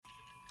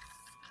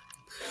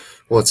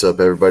What's up,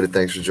 everybody?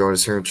 Thanks for joining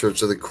us here in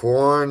Church of the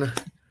Corn.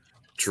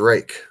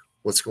 Drake,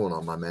 what's going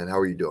on, my man? How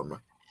are you doing, man?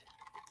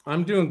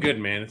 I'm doing good,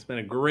 man. It's been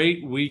a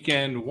great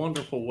weekend,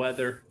 wonderful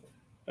weather.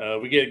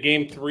 We get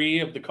game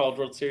 3 of the College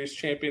World Series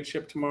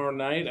championship tomorrow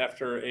night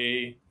after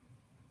a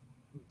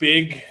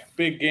big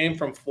game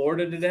from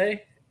Florida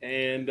today.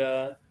 And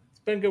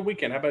it's been a good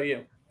weekend. How about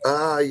you?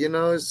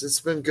 It's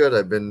been good.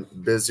 I've been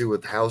busy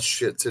with house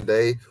shit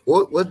today.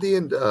 What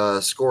the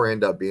score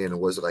end up being?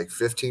 Was it like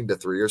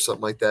 15-3 or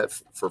something like that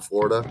for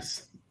Florida?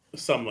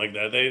 Something like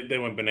that. They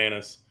went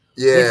bananas.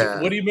 Yeah.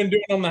 What have you been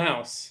doing on the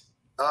house?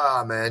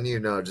 Man,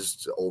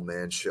 just old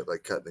man shit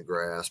like cutting the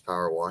grass,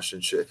 power washing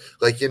shit.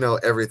 Like,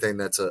 everything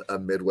that's a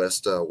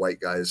Midwest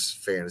white guy's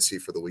fantasy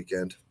for the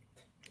weekend.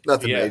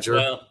 Nothing Yeah, major.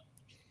 well,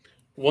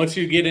 once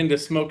you get into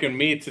smoking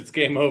meats, it's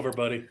game over,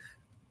 buddy.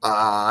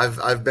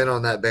 I've been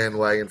on that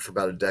bandwagon for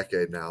about a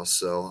decade now,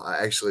 so I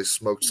actually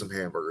smoked some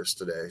hamburgers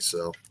today.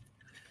 So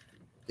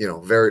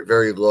very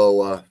very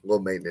low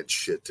maintenance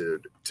shit to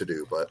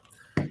do, but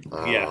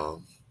Yeah.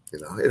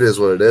 it is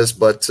what it is.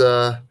 But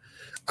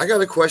I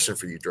got a question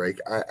for you, Drake.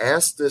 I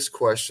asked this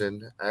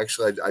question.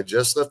 Actually, I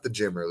just left the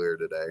gym earlier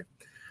today,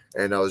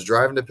 and I was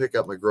driving to pick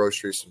up my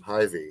groceries from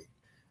Hy-Vee,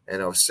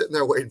 and I was sitting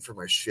there waiting for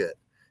my shit,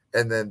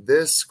 and then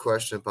this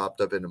question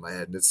popped up into my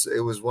head, and it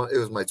was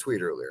my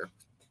tweet earlier,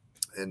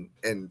 and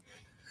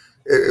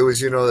it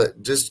was that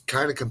just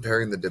kind of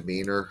comparing the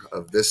demeanor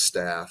of this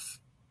staff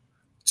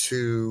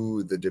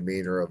to the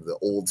demeanor of the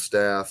old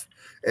staff.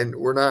 And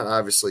we're not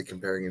obviously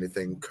comparing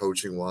anything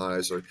coaching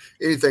wise or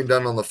anything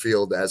done on the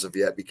field as of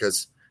yet,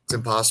 because it's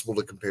impossible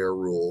to compare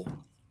Rule,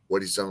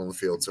 what he's done on the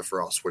field, to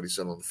Frost, what he's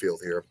done on the field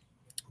here.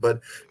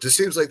 But it just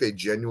seems like they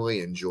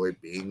genuinely enjoy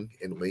being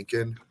in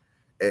Lincoln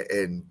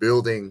and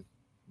building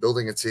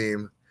a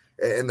team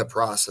in the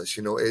process.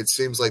 It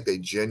seems like they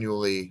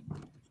genuinely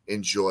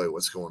enjoy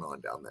what's going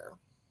on down there.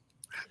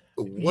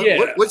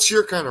 Yeah. What's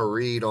your kind of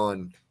read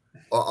on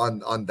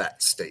that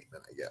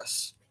statement, I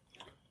guess?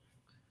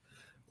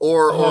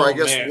 Or I Oh,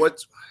 guess man.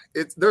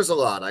 there's a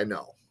lot, I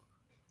know.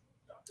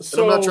 And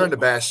I'm not trying So, to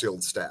bash the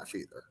old staff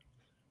either.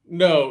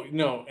 no,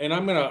 and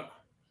I'm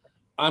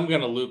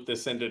gonna loop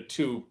this into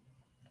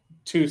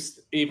two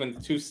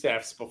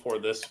staffs before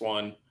this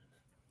one.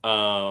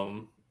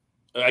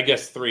 I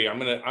guess 3. I'm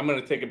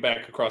gonna take it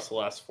back across the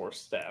last 4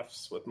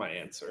 staffs with my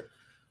answer.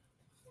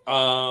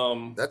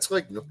 That's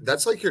like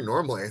your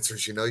normal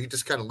answers, you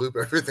just kind of loop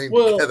everything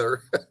Well,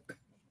 together.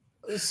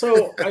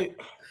 so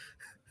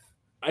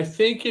I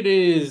think it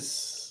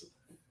is.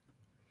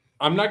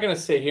 I'm not gonna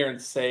sit here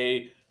and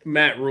say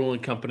Matt Rule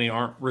and company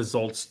aren't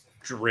results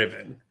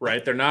driven,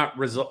 right? They're not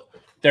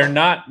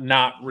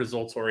not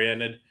results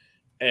oriented,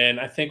 and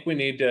I think we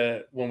need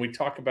to, when we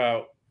talk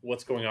about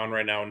what's going on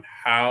right now and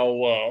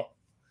how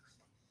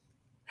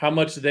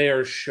much they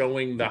are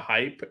showing the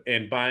hype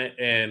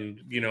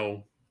and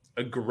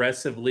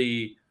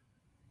aggressively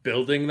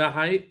building the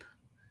hype,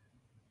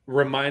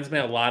 reminds me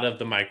a lot of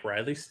the Mike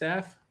Riley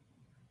staff.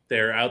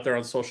 They're out there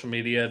on social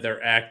media,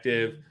 they're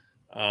active,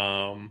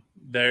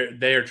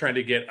 they are trying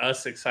to get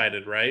us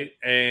excited, right?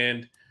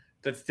 And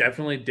that's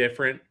definitely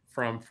different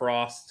from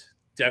Frost,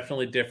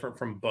 definitely different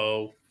from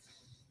Bo.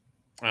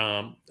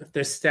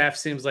 This staff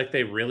seems like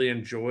they really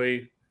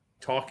enjoy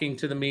talking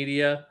to the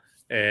media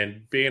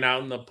and being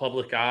out in the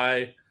public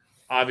eye.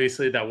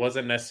 Obviously, that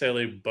wasn't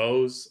necessarily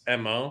Bo's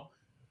MO.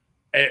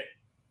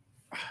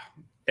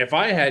 If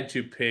I had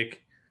to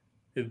pick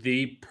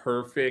the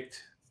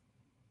perfect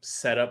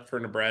setup for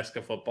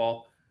Nebraska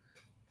football,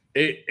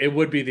 it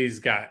would be these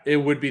guys. It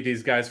would be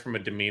these guys from a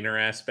demeanor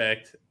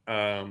aspect.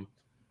 I've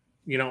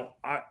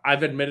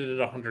admitted it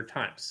 100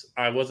 times.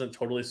 I wasn't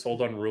totally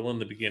sold on Rule in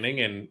the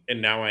beginning,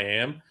 and now I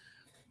am.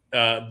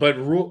 But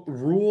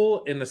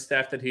Rule and the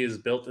staff that he has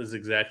built is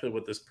exactly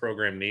what this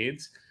program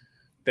needs.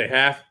 They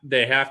have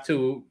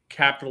to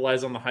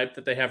capitalize on the hype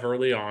that they have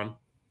early on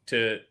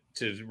to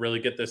really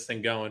get this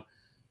thing going.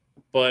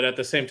 But at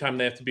the same time,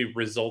 they have to be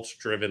results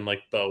driven,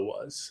 like Bo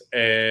was,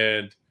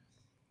 and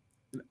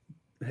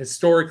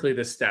historically,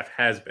 this staff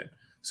has been.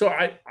 So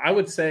I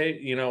would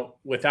say,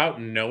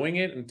 without knowing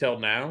it until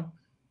now,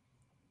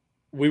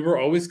 we were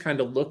always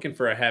kind of looking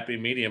for a happy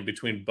medium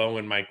between Bo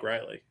and Mike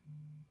Riley.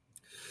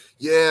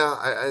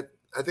 Yeah,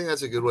 I think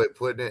that's a good way of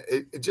putting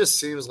it. It just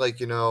seems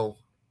like,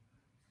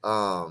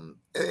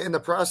 and the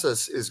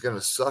process is going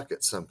to suck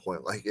at some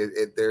point. Like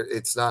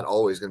it's not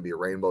always going to be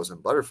rainbows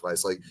and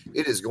butterflies. Like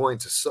it is going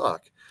to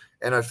suck.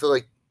 And I feel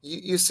like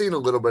you've seen a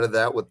little bit of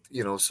that with,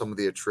 some of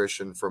the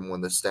attrition from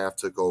when the staff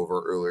took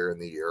over earlier in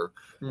the year.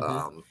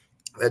 Mm-hmm.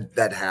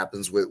 That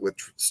happens with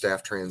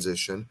staff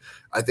transition.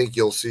 I think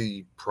you'll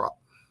see,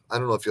 I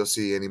don't know if you'll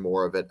see any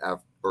more of it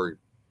after,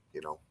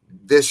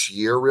 this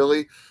year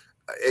really,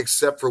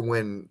 except for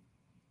when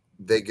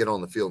they get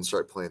on the field and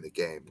start playing the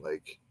game.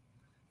 Like,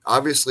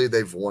 obviously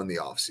they've won the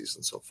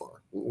offseason so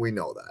far. We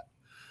know that.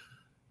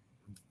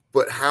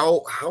 But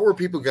how are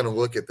people going to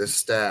look at this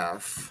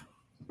staff?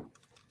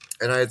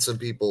 And I had some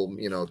people,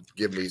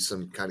 give me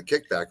some kind of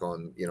kickback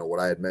on, what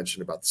I had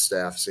mentioned about the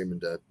staff seeming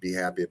to be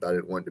happy about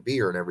it, wanting to be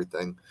here and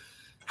everything.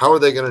 How are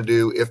they going to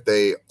do if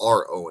they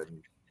are 0?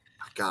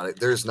 Got it.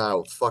 There's not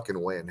a fucking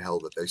way in hell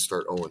that they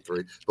start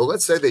 0-3. But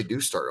let's say they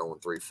do start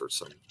 0-3 for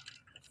some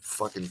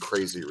fucking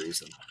crazy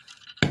reason.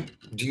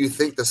 Do you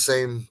think the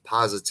same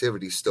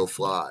positivity still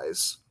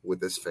flies with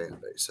this fan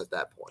base at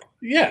that point?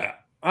 Yeah.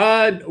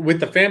 With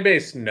the fan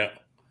base, no.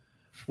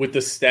 With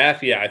the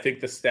staff, yeah, I think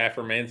the staff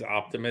remains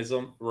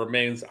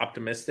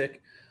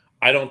optimistic.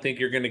 I don't think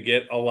you're going to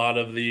get a lot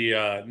of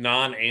the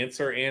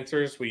non-answer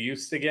answers we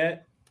used to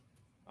get.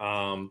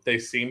 They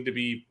seem to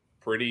be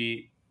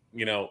pretty,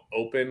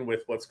 open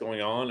with what's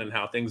going on and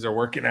how things are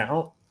working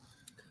out.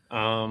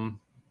 I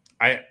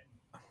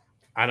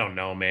don't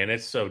know, man.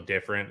 It's so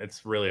different.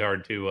 It's really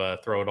hard to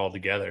throw it all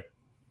together.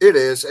 It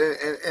is,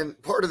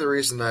 and part of the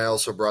reason I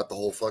also brought the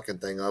whole fucking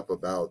thing up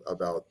about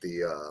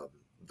the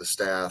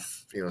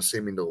staff,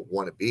 seeming to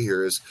want to be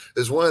here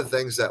is one of the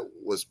things that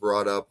was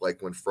brought up,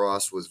 like when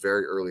Frost was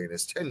very early in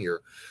his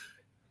tenure,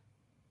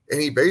 and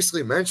he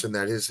basically mentioned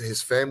that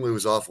his family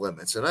was off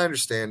limits. And I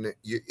understand that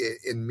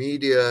in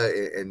media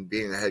and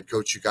being a head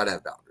coach, you got to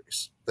have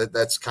boundaries.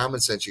 That's common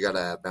sense. You got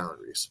to have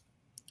boundaries,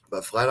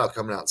 but flat out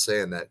coming out and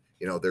saying that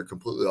they're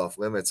completely off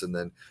limits, and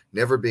then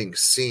never being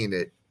seen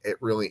at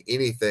really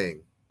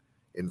anything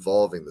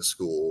involving the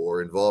school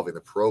or involving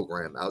the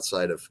program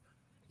outside of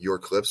your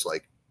clips,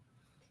 like,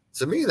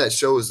 to me, that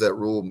shows that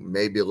Rhule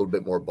may be a little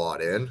bit more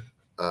bought in,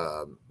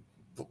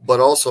 but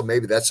also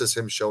maybe that's just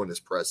him showing his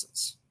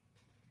presence.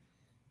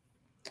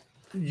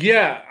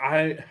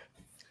 Yeah,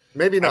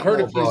 maybe not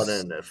more brought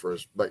in at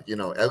first, but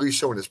at least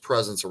showing his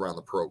presence around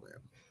the program.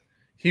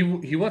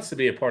 He wants to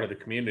be a part of the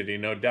community,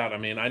 no doubt. I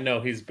mean, I know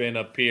he's been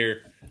up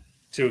here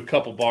to a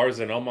couple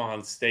bars in Omaha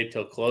and stayed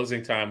till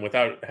closing time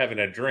without having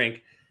a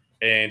drink,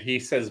 and he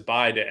says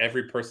bye to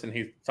every person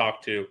he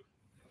talked to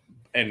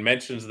and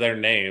mentions their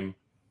name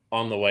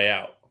on the way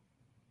out.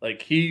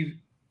 Like he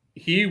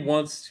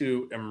wants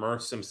to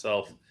immerse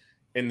himself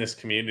in this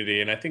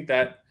community, and I think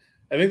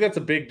that's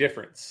a big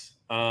difference.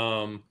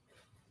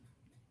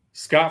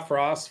 Scott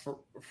Frost,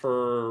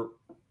 for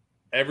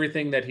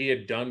everything that he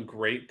had done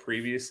great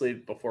previously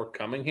before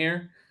coming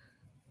here,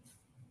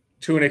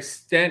 to an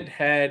extent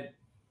had,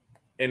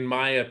 in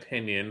my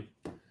opinion,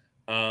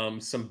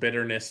 some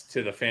bitterness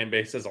to the fan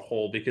base as a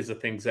whole because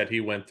of things that he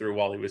went through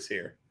while he was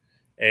here.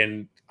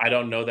 And I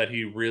don't know that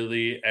he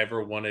really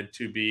ever wanted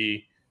to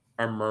be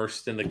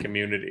immersed in the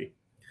community.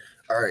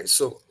 All right,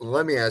 so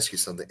let me ask you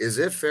something. Is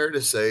it fair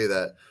to say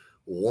that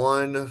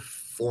one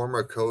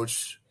former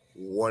coach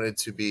wanted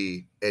to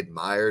be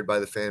admired by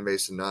the fan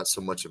base and not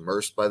so much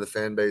immersed by the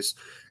fan base,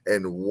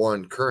 and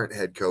one current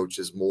head coach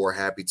is more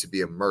happy to be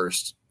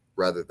immersed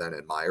rather than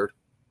admired?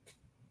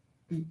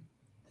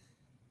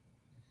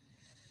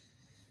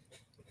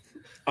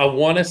 I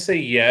want to say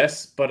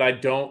yes, but I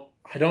don't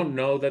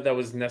know that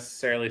was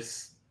necessarily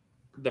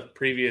the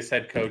previous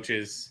head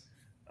coach's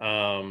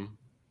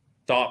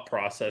thought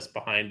process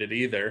behind it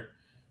either.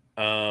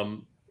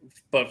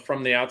 But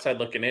from the outside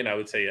looking in, I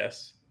would say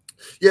yes.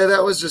 Yeah,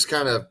 that was just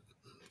kind of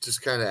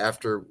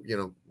after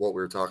what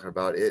we were talking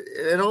about.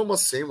 It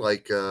almost seemed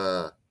like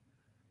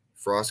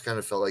Frost kind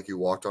of felt like he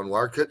walked on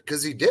wire,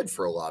 because he did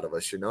for a lot of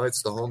us.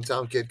 It's the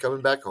hometown kid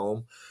coming back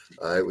home.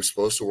 It was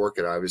supposed to work.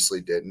 It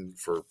obviously didn't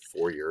for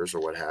 4 years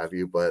or what have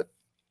you. But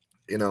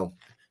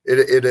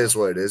it is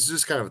what it is.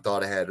 Just kind of a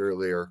thought I had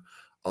earlier.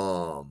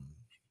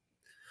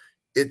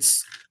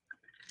 It's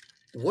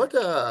what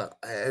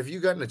have you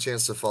gotten a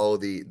chance to follow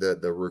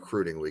the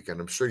recruiting weekend?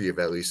 I'm sure you've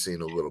at least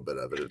seen a little bit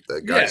of it.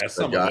 The guys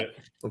some of it.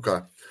 Okay.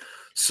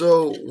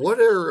 So what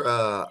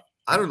are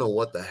I don't know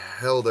what the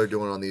hell they're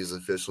doing on these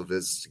official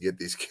visits to get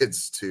these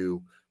kids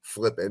to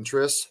flip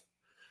interest,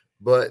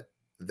 but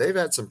they've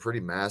had some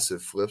pretty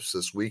massive flips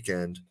this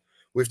weekend.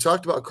 We've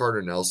talked about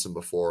Carter Nelson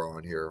before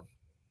on here.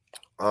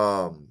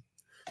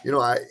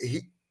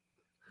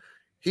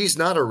 He's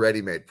not a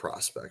ready-made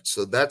prospect,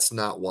 so that's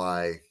not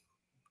why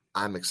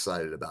I'm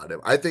excited about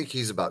him. I think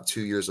he's about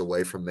 2 years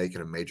away from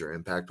making a major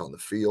impact on the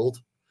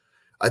field.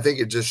 I think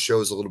it just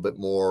shows a little bit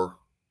more.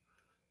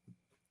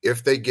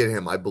 If they get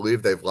him, I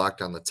believe they've locked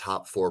down the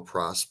top 4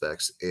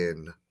 prospects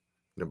in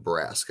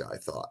Nebraska, I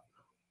thought.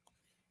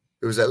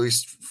 It was at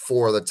least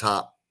 4 of the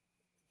top,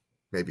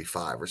 maybe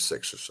 5 or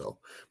 6 or so.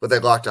 But they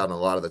locked down a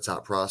lot of the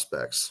top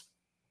prospects.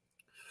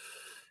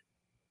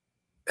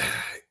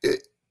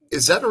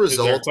 Is that a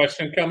result? Is there a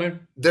question coming?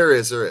 There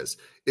is.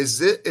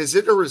 Is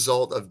it a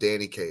result of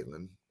Danny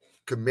Caitlin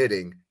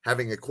committing,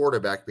 having a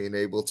quarterback being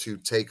able to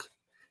take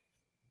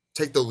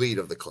the lead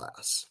of the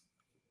class?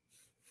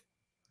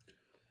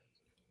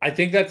 I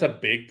think that's a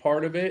big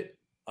part of it.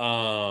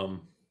 I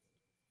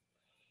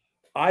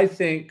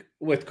think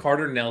with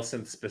Carter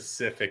Nelson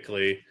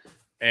specifically,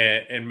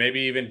 and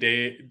maybe even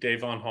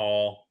Davon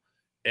Hall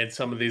and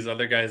some of these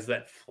other guys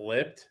that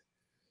flipped,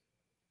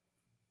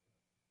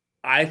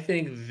 I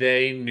think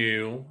they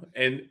knew,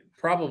 and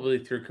probably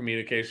through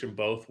communication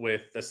both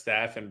with the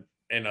staff and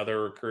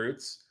other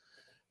recruits,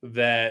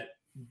 that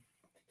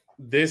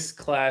this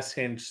class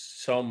hinged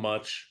so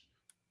much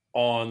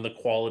on the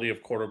quality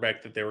of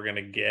quarterback that they were going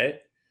to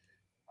get,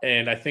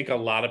 And I think a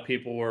lot of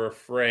people were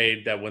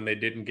afraid that when they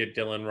didn't get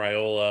Dylan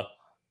Raiola,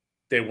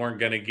 they weren't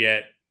going to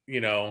get,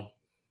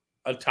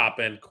 a top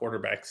end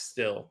quarterback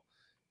still.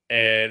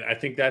 And I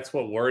think that's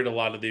what worried a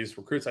lot of these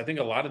recruits. I think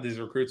a lot of these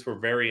recruits were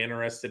very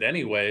interested,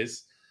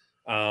 anyways,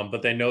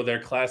 but they know their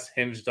class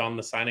hinged on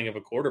the signing of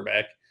a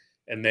quarterback,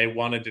 and they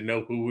wanted to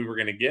know who we were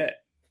going to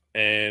get.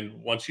 And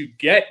once you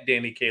get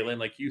Danny Kaelin,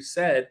 like you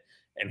said,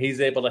 and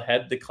he's able to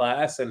head the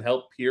class and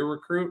help peer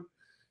recruit,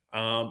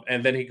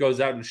 and then he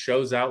goes out and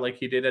shows out like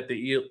he did at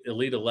the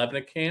Elite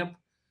 11 camp,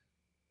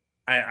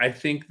 I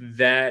think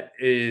that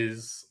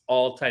is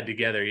all tied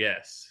together,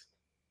 yes.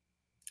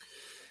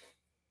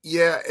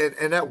 Yeah,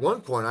 and at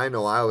one point I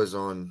know I was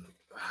on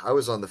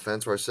the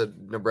fence where I said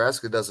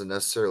Nebraska doesn't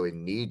necessarily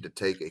need to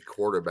take a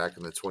quarterback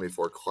in the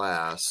 24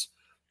 class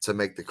to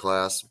make the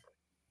class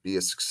be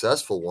a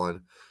successful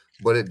one,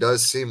 but it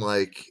does seem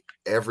like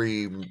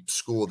every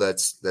school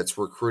that's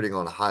recruiting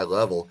on a high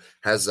level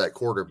has that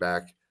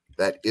quarterback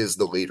that is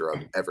the leader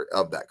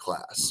of that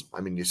class.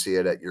 I mean, you see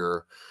it at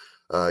your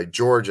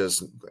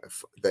Georgia's.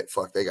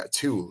 They got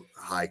two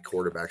high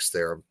quarterbacks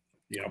there.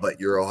 Yeah. But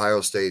your Ohio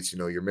States,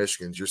 your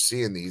Michigans, you're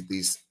seeing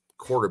these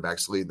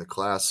quarterbacks leading the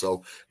class.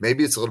 So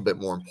maybe it's a little bit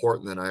more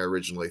important than I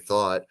originally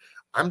thought.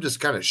 I'm just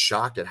kind of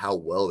shocked at how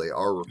well they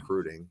are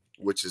recruiting,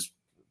 which is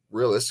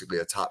realistically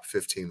a top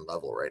 15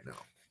 level right now.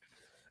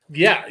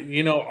 Yeah,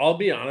 I'll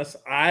be honest.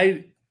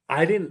 I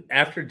didn't,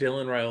 after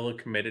Dylan Raiola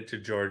committed to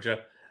Georgia,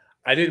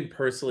 I didn't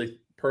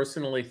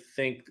personally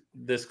think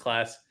this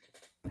class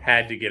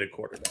had to get a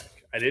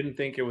quarterback. I didn't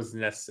think it was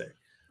necessary.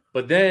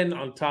 But then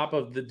on top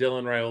of the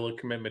Dylan Raiola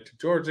commitment to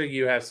Georgia,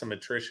 you have some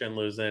attrition,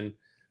 losing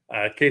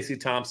Casey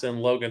Thompson,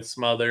 Logan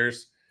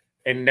Smothers.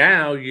 And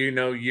now,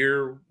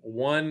 you're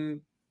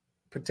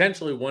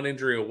potentially one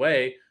injury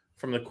away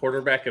from the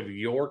quarterback of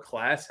your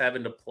class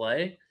having to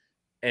play.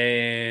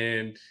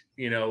 And,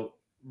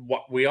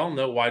 we all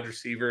know wide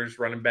receivers,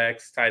 running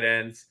backs, tight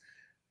ends,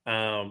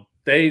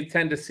 they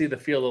tend to see the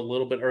field a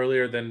little bit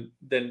earlier than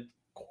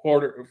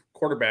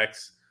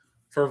quarterbacks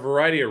for a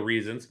variety of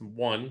reasons.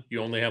 One,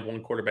 you only have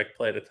one quarterback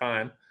play at a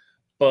time,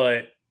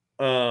 but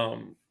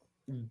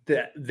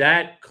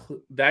that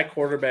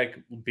quarterback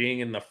being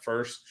in the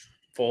first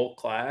full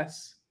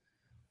class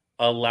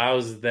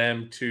allows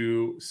them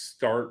to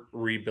start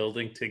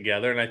rebuilding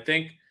together. And I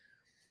think,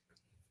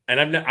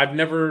 and I've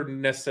never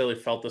necessarily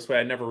felt this way.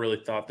 I never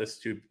really thought this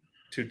too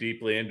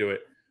deeply into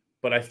it,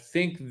 but I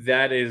think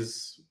that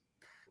is,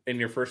 in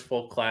your first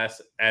full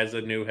class as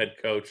a new head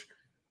coach,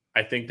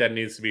 I think that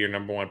needs to be your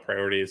number one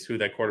priority, is who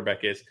that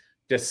quarterback is,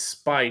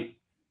 despite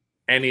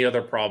any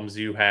other problems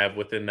you have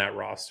within that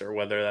roster,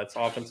 whether that's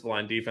offensive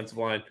line, defensive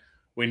line.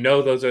 We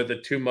know those are the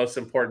two most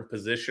important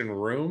position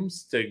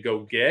rooms to go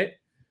get,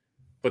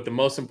 but the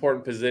most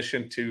important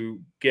position to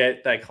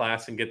get that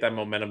class and get that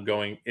momentum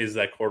going is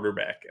that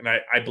quarterback. And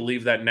I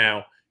believe that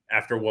now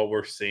after what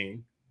we're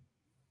seeing.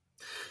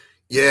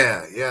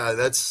 Yeah,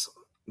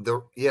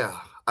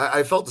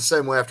 I felt the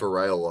same way after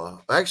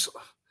Raiola. Actually,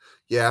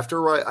 yeah,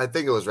 I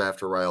think it was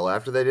after Raiola.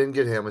 After they didn't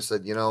get him, I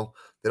said,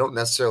 they don't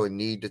necessarily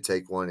need to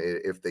take one.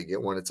 If they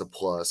get one, it's a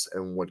plus.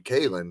 And when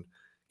Kaelin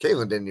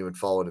didn't even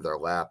fall into their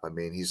lap. I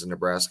mean, he's a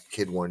Nebraska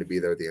kid, wanted to be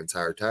there the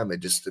entire time. It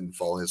just didn't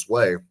fall his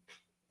way.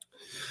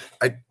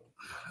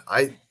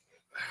 I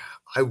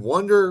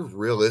wonder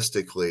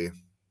realistically,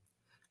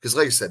 because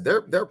like I said,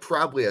 they're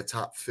probably a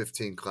top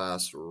 15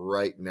 class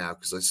right now,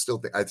 because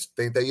I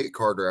think they get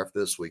Carter after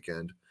this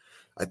weekend.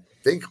 I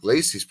think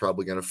Lacey's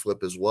probably going to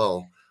flip as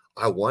well.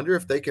 I wonder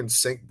if they can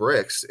sink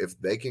bricks, if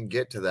they can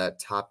get to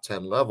that top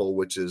 10 level,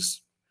 which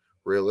is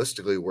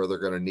realistically where they're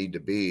going to need to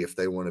be if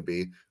they want to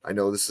be. I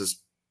know this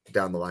is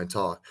down the line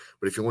talk,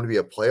 but if you want to be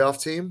a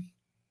playoff team,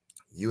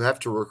 you have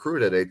to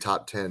recruit at a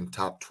top 10,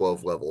 top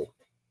 12 level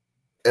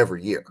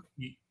every year.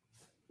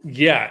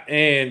 Yeah.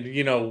 And,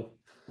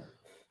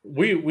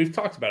 we've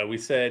talked about it. We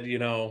said,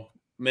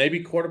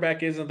 maybe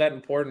quarterback isn't that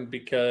important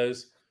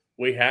because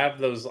we have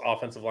those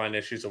offensive line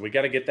issues, so we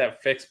got to get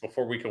that fixed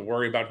before we can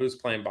worry about who's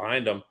playing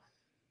behind them.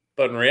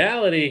 But in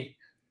reality,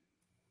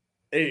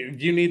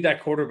 you need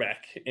that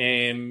quarterback.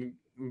 And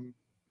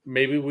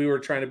maybe we were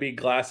trying to be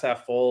glass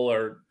half full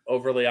or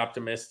overly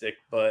optimistic,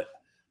 but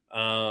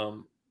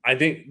I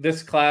think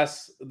this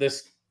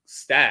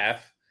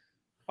staff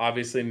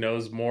obviously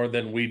knows more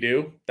than we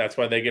do. That's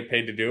why they get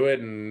paid to do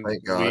it. And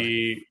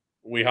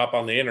we hop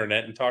on the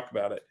internet and talk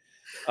about it.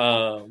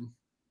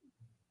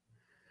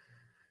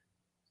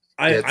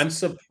 I'm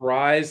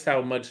surprised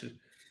how much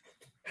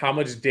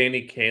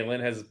Danny Kaelin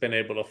has been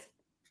able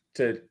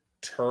to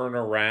turn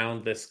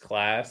around this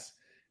class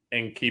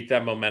and keep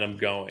that momentum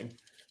going.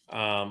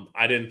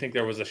 I didn't think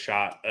there was a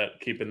shot at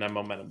keeping that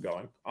momentum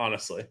going,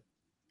 honestly.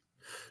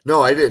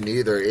 No, I didn't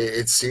either.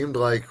 It seemed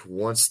like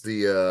once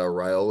the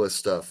Raiola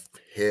stuff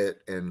hit,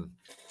 and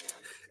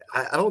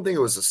I don't think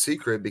it was a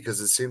secret, because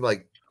it seemed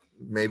like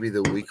maybe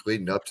the week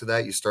leading up to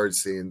that, you started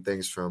seeing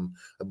things from,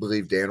 I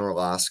believe Dan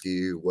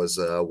Orlowski was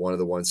one of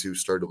the ones who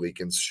started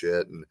leaking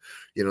shit. And,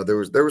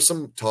 there was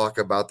some talk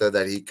about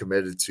that he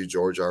committed to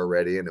Georgia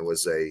already, and it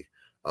was a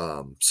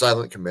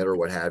silent commit or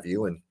what have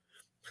you. And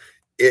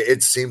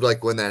it seemed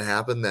like when that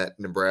happened that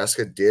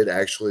Nebraska did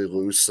actually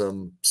lose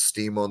some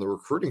steam on the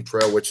recruiting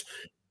trail, which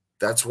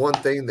that's one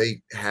thing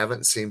they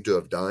haven't seemed to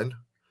have done.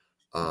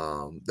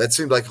 That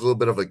seemed like a little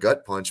bit of a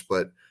gut punch,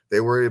 but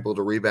they were able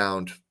to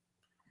rebound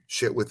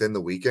shit within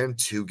the weekend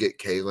to get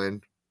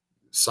Kalen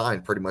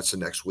signed pretty much the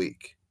next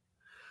week.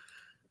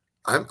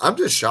 I'm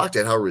just shocked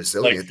at how Like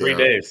resilient they 3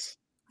 days.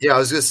 Yeah, I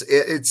was just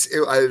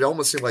it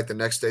almost seemed like the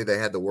next day they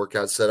had the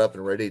workout set up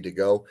and ready to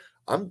go.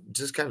 I'm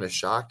just kind of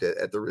shocked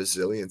at the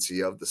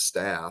resiliency of the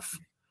staff,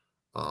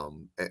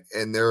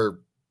 and their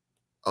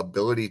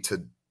ability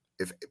to,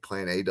 if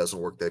plan A doesn't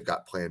work, they've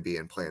got plan B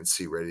and plan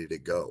C ready to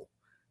go.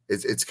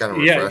 It's kind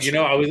of Yeah,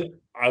 refreshing.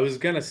 I was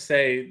gonna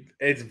say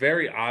it's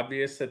very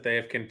obvious that they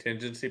have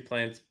contingency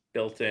plans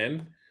built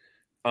in.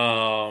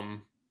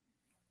 Um,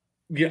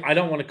 yeah, I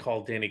don't want to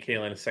call Danny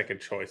Kaelin a second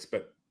choice,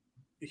 but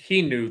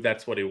he knew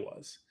that's what he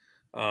was.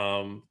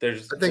 I think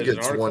There's an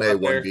it's article 1A,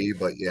 out there. 1B,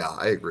 but yeah,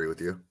 I agree with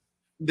you.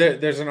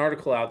 There's an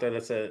article out there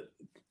that's a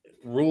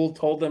Rule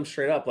told them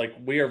straight up, like,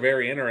 we are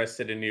very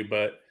interested in you,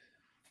 but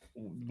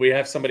we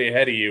have somebody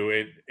ahead of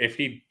you. If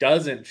he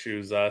doesn't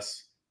choose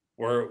us,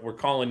 we're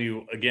calling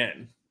you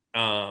again.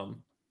 And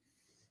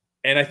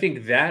I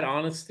think that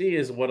honesty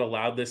is what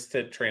allowed this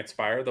to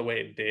transpire the way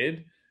it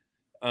did.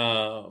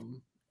 I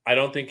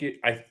don't think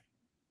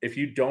if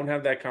you don't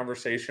have that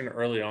conversation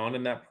early on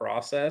in that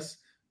process,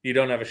 you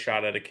don't have a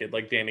shot at a kid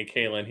like Danny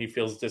Kaelin. He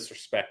feels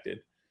disrespected.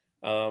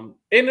 And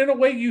in a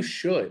way, you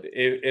should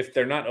if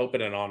they're not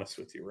open and honest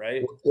with you,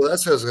 right? Well,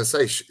 that's what I was going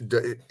to say.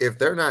 If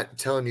they're not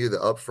telling you the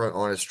upfront,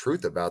 honest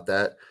truth about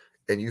that,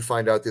 and you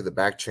find out through the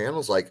back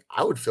channels, like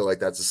I would feel like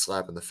that's a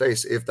slap in the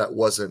face if that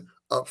wasn't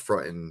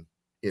upfront and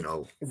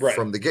Right.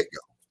 from the get go.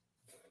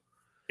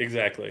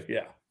 Exactly.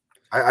 Yeah.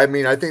 I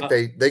mean, I think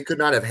they could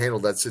not have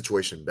handled that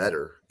situation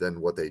better than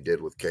what they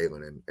did with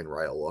Kalen and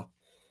Raiola.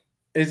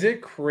 Is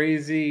it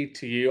crazy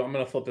to you? I'm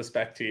going to flip this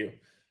back to you.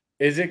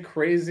 Is it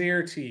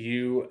crazier to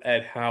you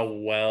at how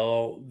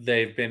well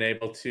they've been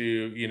able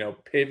to,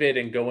 pivot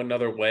and go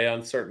another way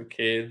on certain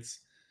kids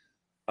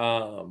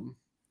um,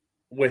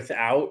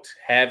 without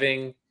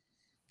having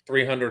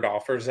 300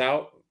 offers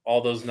out,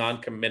 all those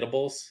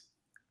non-committables?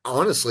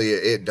 Honestly,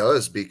 it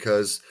does,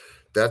 because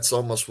that's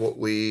almost what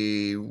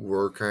we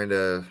were kind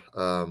of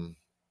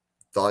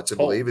thought to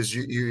believe, Told. is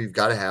you've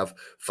got to have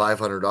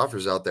 500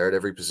 offers out there at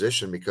every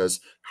position,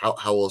 because how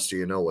else do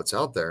you know what's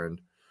out there?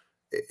 And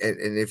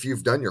if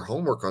you've done your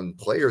homework on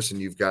players and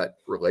you've got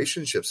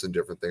relationships and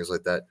different things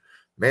like that,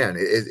 man,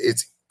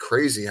 it's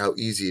crazy how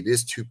easy it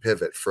is to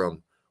pivot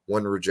from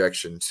one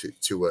rejection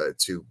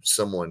to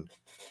someone,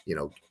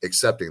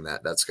 accepting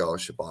that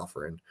scholarship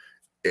offer. And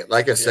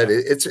like I said,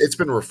 Yeah. it's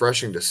been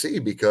refreshing to see,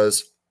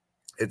 because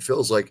it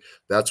feels like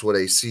that's what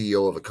a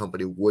CEO of a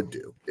company would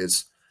do,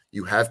 is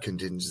you have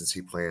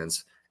contingency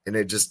plans, and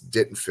it just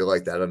didn't feel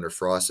like that under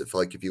Frost. It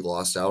felt like if you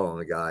lost out on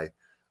a guy,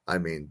 I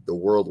mean, the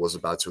world was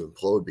about to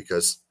implode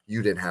because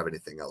you didn't have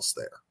anything else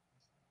there.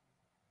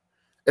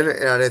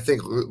 And I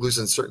think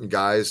losing certain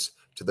guys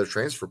to their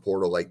transfer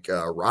portal, like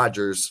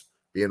Rogers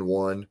being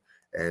one,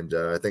 and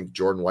I think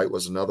Jordan White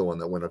was another one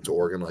that went up to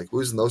Oregon, like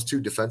losing those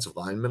two defensive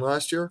linemen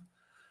last year,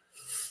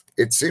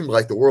 it seemed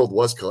like the world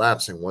was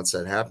collapsing once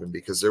that happened,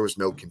 because there was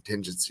no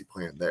contingency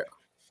plan there.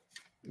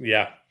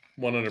 Yeah,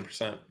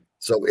 100%.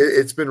 So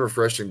it's been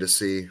refreshing to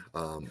see.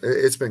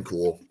 It's been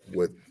cool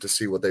to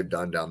see what they've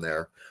done down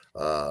there.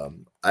 I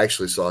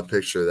actually saw a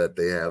picture that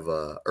they have.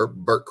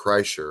 Bert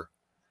Kreischer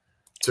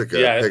took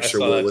a picture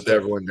with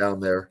everyone down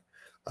there.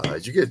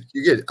 You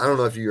get. I don't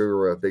know if you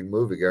were a big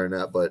movie guy or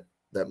not, but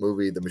that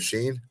movie, The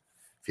Machine.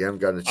 If you haven't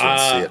gotten a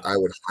chance to see it, I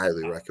would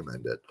highly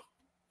recommend it.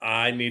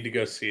 I need to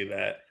go see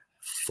that.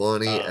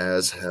 Funny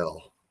as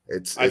hell.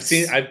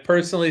 I've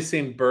personally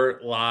seen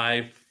Bert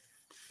live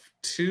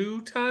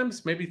 2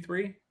 times, maybe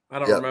 3. I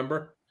don't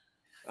remember.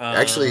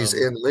 Actually, he's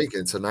in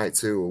Lincoln tonight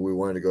too. We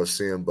wanted to go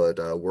see him, but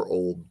we're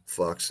old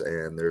fucks,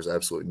 and there's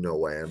absolutely no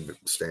way I'm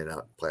staying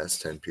out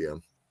past 10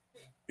 p.m.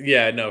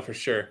 Yeah, no, for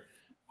sure.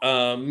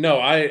 No,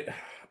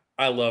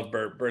 I love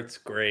Bert. Bert's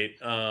great.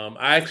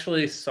 I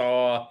actually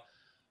saw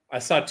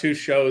 2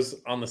 shows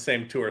on the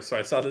same tour, so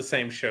I saw the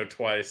same show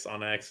twice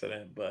on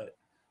accident. But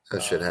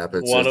that shit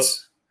happens.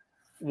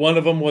 One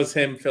of them was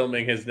him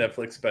filming his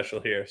Netflix special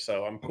here,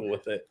 so I'm cool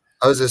with it.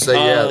 I was gonna say,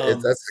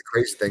 that's the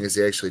crazy thing, is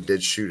he actually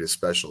did shoot a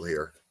special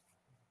here.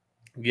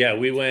 Yeah,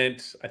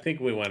 I think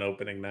we went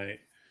opening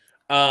night.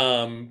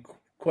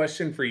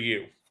 Question for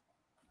you.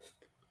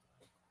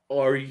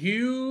 Are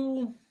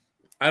you,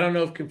 I don't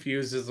know if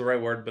confused is the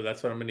right word, but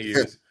that's what I'm going to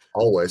use.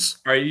 Always.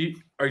 Are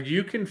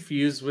you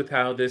confused with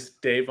how this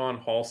Davon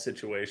Hall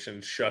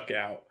situation shook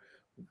out?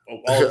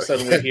 All of a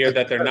sudden we hear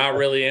that they're not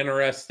really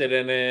interested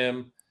in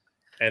him,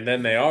 and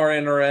then they are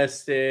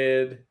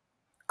interested.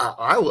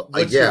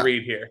 What's your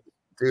read here?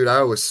 Dude,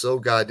 I was so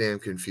goddamn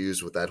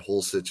confused with that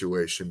whole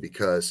situation,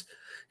 because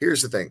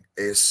here's the thing.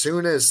 As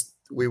soon as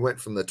we went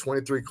from the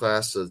 23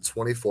 class to the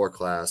 24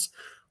 class,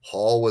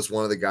 Hall was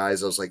one of the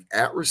guys I was like,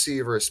 at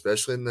receiver,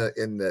 especially in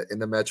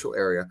the metro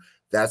area,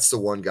 that's the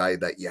one guy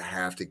that you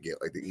have to get.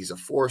 Like, he's a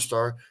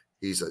 4-star.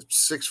 He's a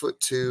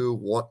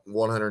 6'2",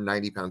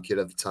 190-pound kid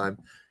at the time.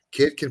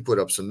 Kid can put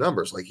up some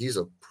numbers. Like, he's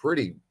a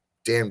pretty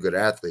damn good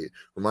athlete.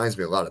 Reminds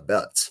me a lot of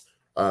Betts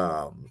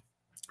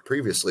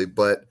previously,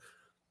 but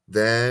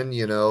then,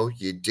 you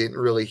didn't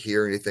really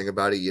hear anything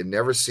about it. You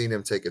never seen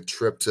him take a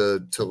trip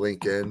to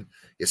Lincoln.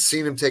 You've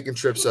seen him taking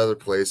trips to other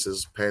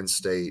places, Penn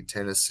State,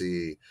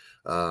 Tennessee,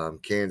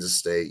 Kansas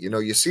State.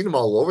 You've seen him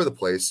all over the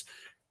place,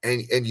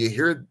 and you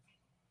hear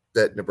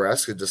that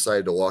Nebraska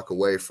decided to walk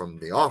away from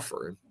the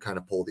offer and kind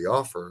of pull the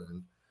offer.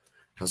 And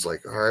I was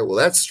like, all right, well,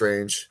 that's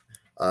strange.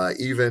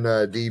 Even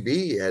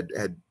DB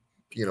had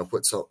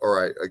put some,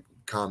 or I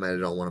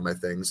commented on one of my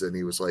things, and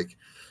he was like,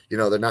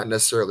 they're not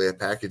necessarily a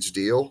package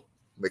deal.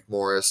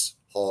 McMorris,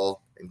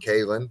 Hall, and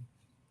Kalen.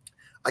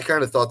 I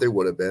kind of thought they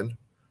would have been.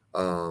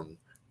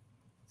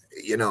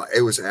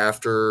 It was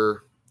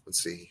after,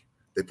 let's see,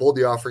 they pulled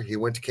the offer. He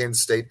went to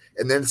Kansas State,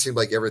 and then it seemed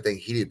like everything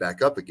heated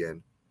back up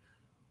again,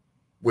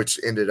 which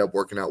ended up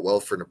working out well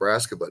for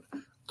Nebraska. But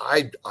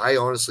I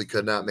honestly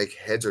could not make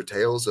heads or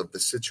tails of the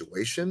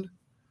situation.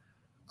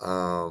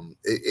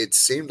 It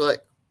seemed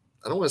like,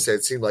 I don't want to say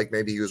it seemed like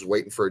maybe he was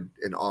waiting for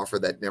an offer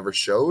that never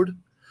showed,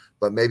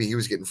 but maybe he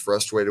was getting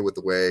frustrated with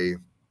the way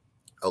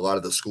a lot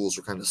of the schools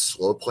were kind of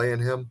slow playing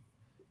him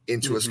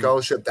into a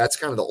scholarship. That's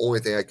kind of the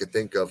only thing I could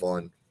think of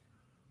on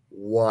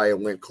why it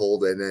went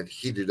cold and then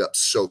heated up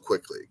so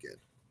quickly again.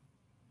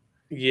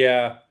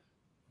 Yeah.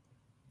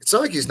 It's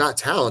not like he's not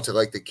talented.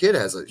 Like, the kid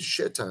has a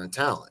shit ton of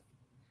talent.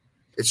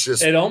 It's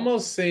just, it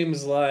almost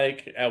seems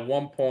like at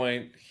one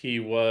point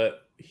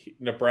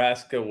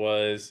Nebraska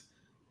was,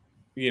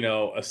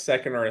 a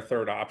second or a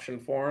third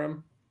option for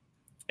him.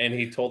 And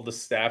he told the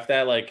staff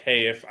that, like,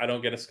 hey, if I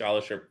don't get a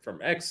scholarship from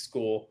X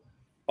school,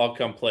 I'll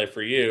come play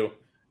for you.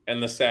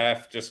 And the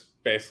staff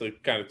just basically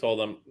kind of told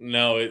him,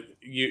 no,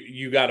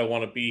 you got to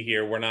want to be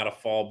here. We're not a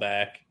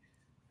fallback.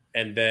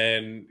 And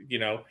then,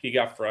 he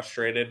got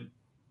frustrated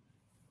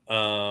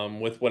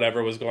with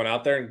whatever was going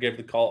out there and gave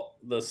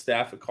the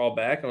staff a call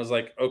back and was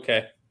like,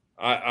 okay,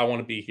 I want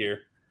to be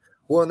here.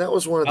 Well, and that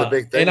was one of the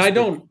big things.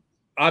 And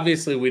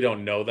obviously we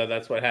don't know that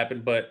that's what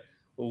happened, but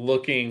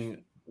looking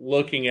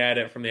at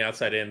it from the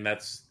outside in,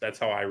 that's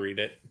how I read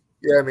it.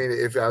 Yeah, I mean,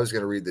 if I was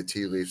going to read the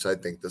tea leaves,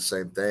 I'd think the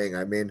same thing.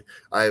 I mean,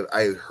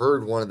 I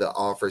heard one of the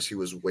offers he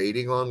was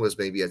waiting on was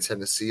maybe a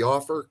Tennessee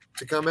offer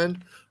to come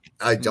in.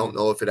 I don't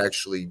know if it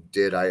actually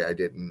did. I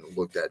didn't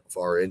look that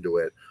far into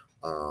it.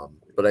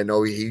 But I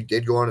know he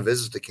did go on a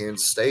visit to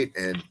Kansas State,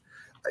 and,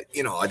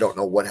 I don't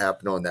know what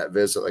happened on that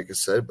visit, like I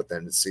said, but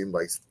then it seemed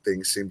like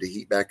things seemed to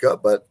heat back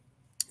up. But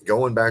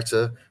going back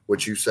to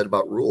what you said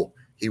about Rule,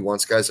 he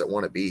wants guys that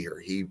want to be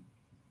here. He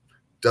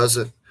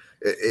doesn't.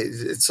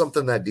 It's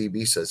something that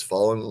DB says,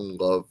 fall in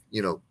love.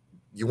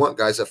 You want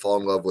guys that fall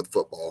in love with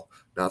football,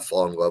 not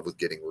fall in love with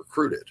getting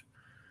recruited.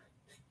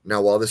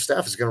 Now, while the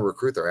staff is going to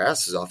recruit their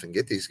asses off and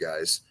get these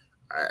guys,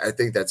 I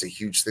think that's a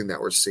huge thing that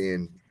we're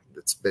seeing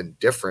that's been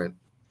different.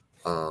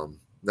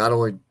 Not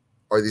only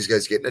are these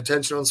guys getting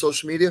attention on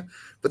social media,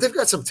 but they've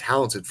got some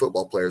talented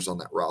football players on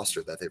that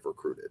roster that they've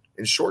recruited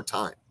in short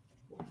time.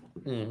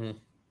 Mm-hmm.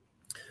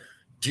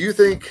 Do you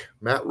think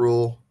Matt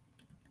Rule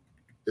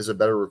is a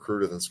better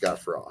recruiter than Scott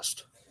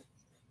Frost?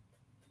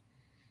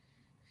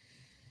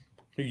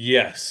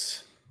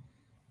 Yes.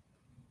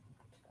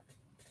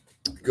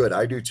 Good.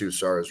 I do too.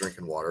 Sorry, I was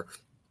drinking water.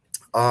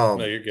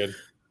 No, you're good.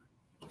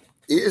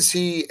 Is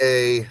he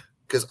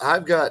because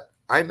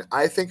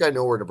I think I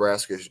know where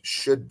Nebraska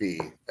should be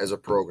as a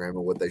program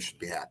and what they should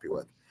be happy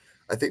with.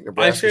 I think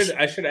Nebraska.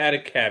 I should add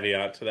a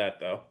caveat to that,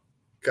 though.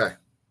 Okay.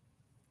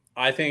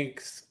 I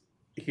think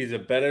he's a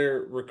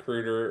better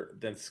recruiter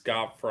than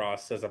Scott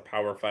Frost as a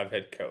Power 5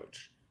 head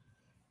coach.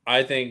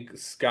 I think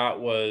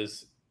Scott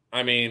was,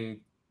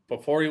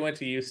 before he went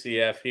to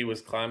UCF, he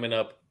was climbing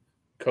up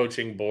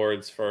coaching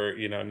boards for,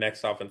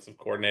 next offensive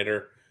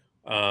coordinator.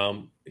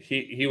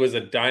 He was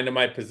a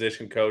dynamite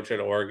position coach at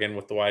Oregon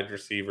with the wide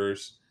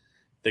receivers.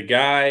 The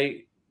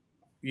guy,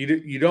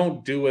 you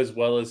don't do as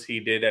well as he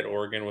did at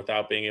Oregon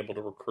without being able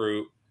to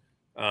recruit.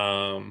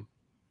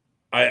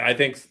 I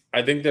think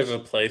there's a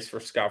place for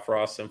Scott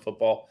Frost in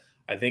football.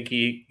 I think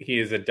he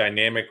is a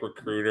dynamic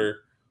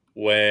recruiter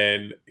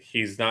when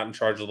he's not in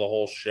charge of the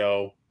whole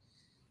show.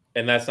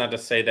 And that's not to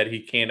say that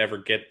he can't ever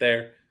get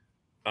there.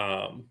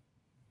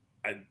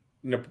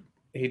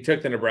 He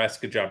took the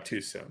Nebraska job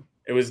too soon.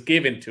 It was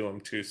given to him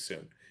too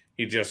soon.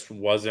 He just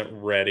wasn't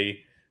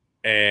ready.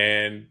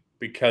 And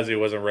because he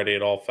wasn't ready,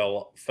 it all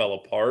fell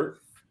apart,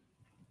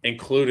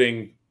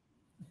 including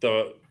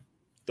the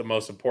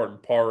most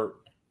important part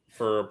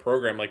for a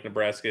program like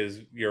Nebraska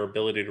is your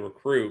ability to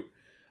recruit.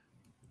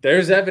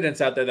 There's evidence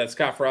out there that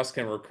Scott Frost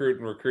can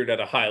recruit at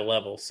a high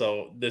level.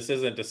 So this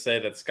isn't to say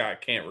that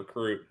Scott can't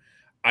recruit.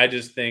 I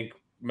just think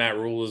Matt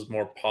Rule is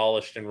more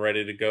polished and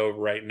ready to go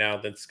right now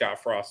than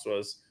Scott Frost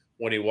was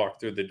when he walked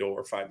through the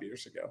door 5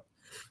 years ago.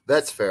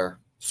 That's fair.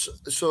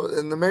 So,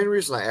 and the main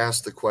reason I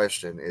asked the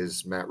question,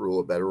 is Matt Rule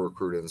a better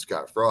recruiter than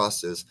Scott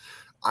Frost, is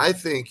I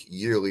think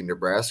yearly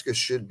Nebraska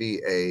should be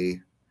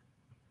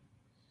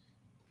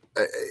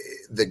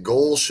the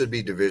goal should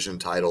be division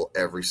title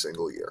every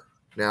single year.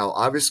 Now,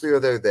 obviously, are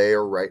they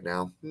there right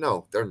now?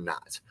 No, they're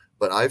not.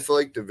 But I feel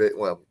like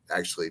well,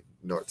 actually,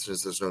 no,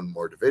 since there's no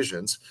more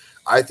divisions,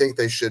 I think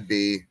they should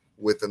be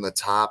within the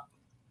top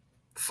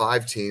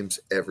 5 teams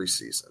every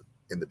season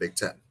in the Big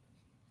Ten.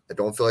 I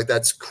don't feel like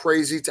that's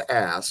crazy to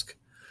ask.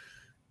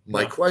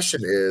 My No.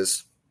 question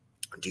is,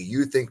 do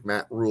you think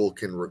Matt Rule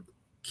can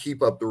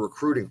keep up the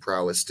recruiting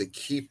prowess to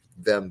keep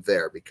them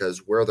there?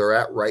 Because where they're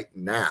at right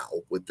now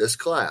with this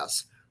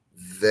class,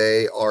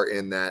 they are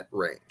in that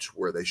range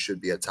where they should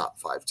be a top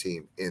 5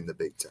 team in the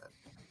Big Ten.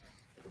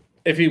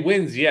 If he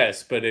wins,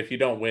 yes, but if you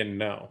don't win,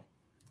 no.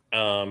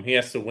 He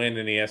has to win,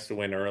 and he has to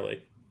win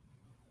early.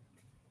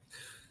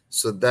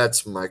 So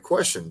that's my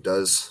question.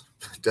 Does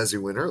he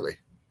win early?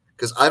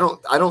 Because I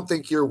don't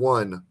think year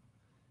one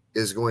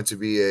is going to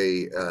be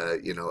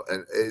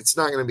and it's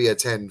not going to be a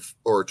 10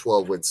 or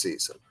 12 win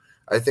season.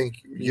 I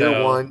think year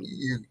No. one,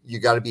 you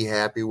got to be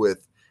happy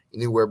with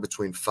anywhere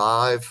between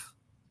 5.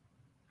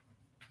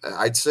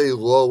 I'd say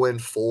low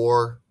end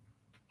 4,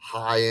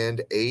 high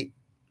end 8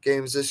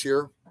 games this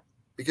year,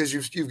 because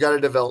you've got a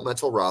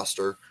developmental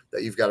roster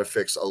that you've got to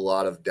fix a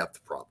lot of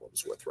depth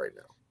problems with right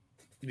now.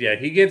 Yeah,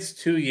 he gets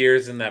 2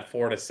 years in that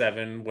 4 to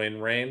 7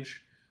 win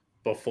range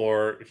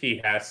before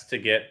he has to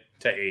get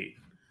to 8.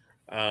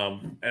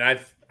 And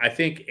I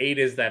think 8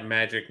 is that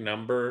magic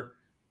number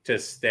to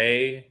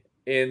stay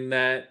in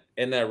that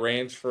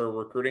range for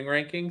recruiting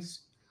rankings.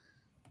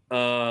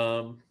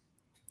 But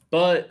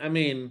I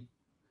mean,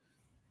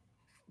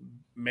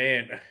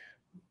 man,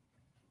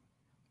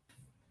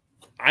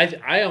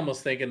 I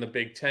almost think in the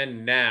Big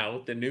Ten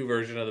now, the new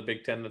version of the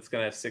Big Ten that's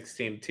going to have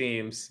 16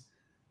 teams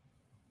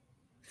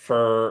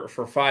for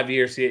 5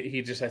 years,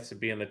 he just has to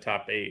be in the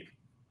top 8.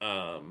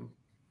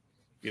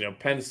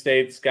 Penn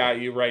State's got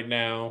you right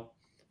now.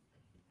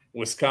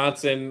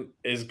 Wisconsin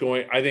is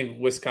going. I think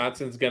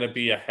Wisconsin's going to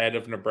be ahead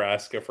of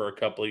Nebraska for a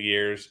couple of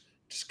years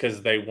just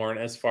because they weren't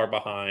as far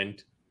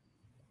behind,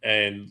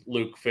 and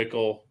Luke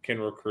Fickell can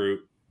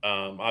recruit.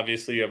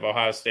 Obviously, you have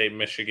Ohio State,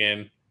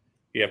 Michigan,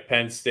 you have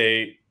Penn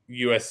State,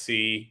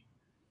 USC.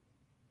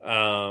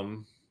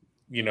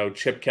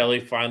 Chip Kelly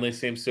finally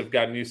seems to have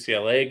gotten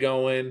UCLA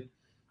going.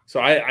 So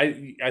I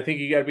think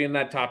you got to be in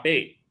that top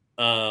 8.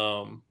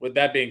 With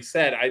that being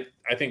said,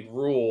 I think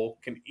Rule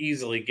can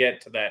easily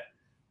get to that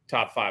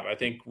top 5. I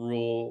think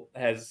Rule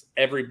has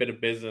every bit of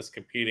business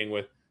competing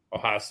with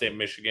Ohio State,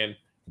 Michigan,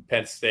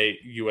 Penn State,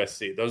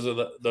 USC. Those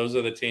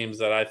are the teams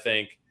that I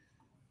think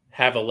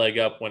have a leg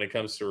up when it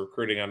comes to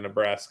recruiting on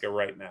Nebraska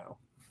right now.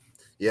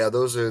 Yeah,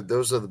 those are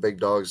the big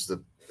dogs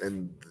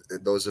and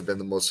those have been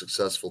the most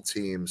successful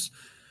teams.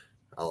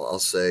 I'll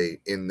say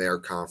in their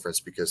conference,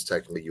 because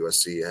technically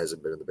USC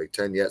hasn't been in the Big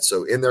Ten yet.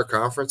 So in their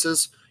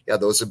conferences, yeah,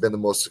 those have been the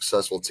most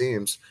successful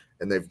teams,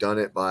 and they've done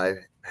it by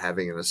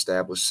having an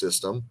established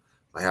system,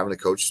 by having a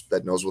coach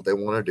that knows what they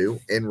want to do,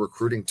 and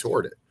recruiting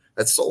toward it.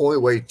 That's the only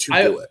way to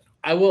do it.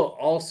 I will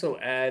also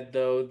add,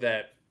 though,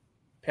 that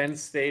Penn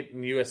State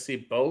and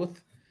USC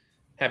both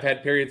have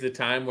had periods of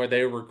time where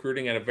they were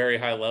recruiting at a very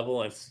high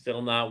level and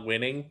still not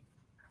winning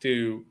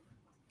to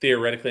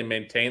theoretically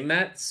maintain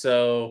that.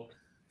 So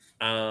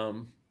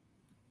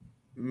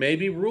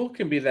maybe Rule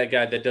can be that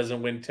guy that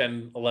doesn't win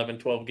 10, 11,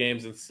 12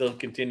 games and still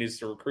continues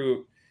to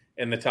recruit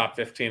in the top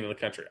 15 in the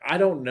country. I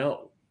don't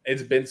know.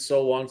 It's been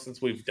so long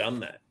since we've done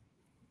that.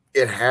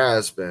 It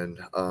has been.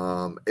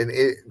 And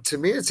to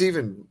me, it's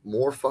even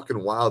more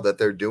fucking wild that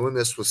they're doing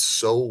this with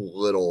so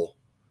little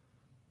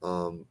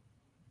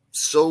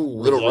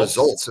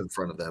results in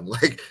front of them.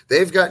 Like,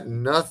 they've got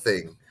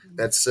nothing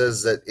that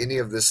says that any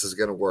of this is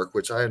going to work,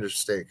 which I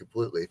understand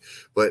completely.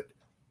 But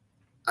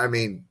I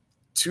mean,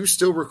 to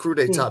still recruit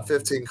a top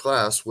 15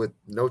 class with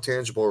no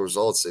tangible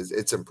results,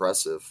 it's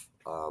impressive.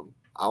 I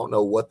don't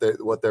know what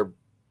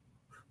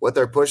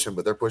they're pushing,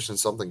 but they're pushing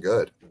something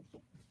good.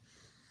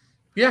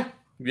 Yeah,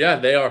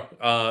 they are.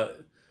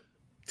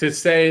 To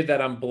say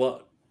that I'm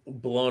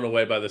blown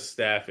away by the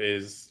staff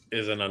is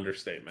an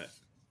understatement.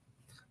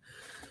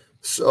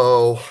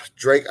 So,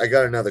 Drake, I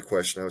got another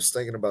question. I was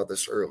thinking about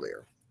this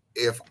earlier.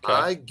 If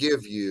I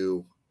give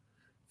you,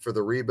 for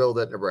the rebuild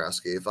at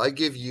Nebraska, if I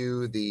give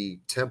you the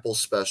Temple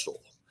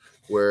special,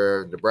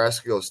 where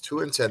Nebraska goes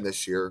 2-10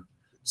 this year,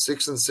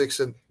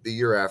 6-6 the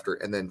year after,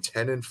 and then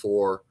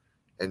 10-4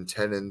 and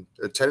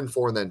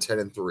 10-4 and then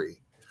 10-3,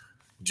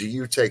 do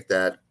you take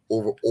that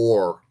over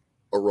or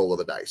a roll of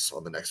the dice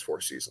on the next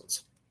 4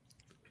 seasons?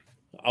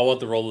 I want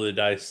the roll of the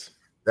dice.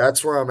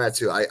 That's where I'm at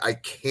too. I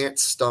can't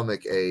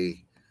stomach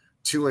a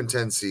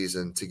 2-10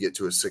 season to get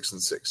to a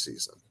 6-6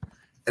 season,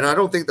 and I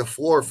don't think the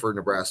floor for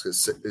Nebraska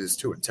is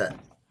 2-10.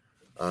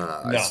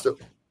 No.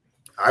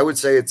 I would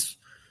say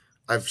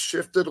I've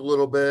shifted a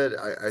little bit.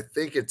 I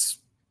think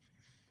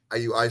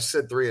I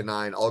said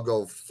 3-9. I'll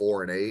go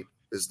 4-8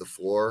 is the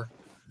floor.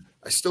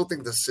 I still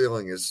think the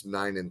ceiling is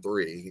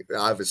 9-3.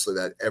 Obviously,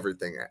 that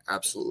everything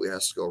absolutely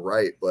has to go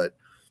right, but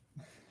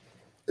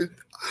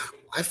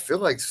I feel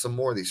like some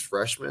more of these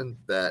freshmen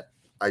that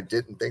I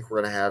didn't think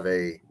were going to have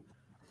a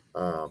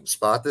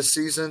spot this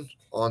season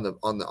on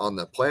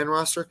the playing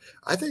roster,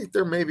 I think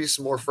there may be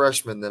some more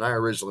freshmen than I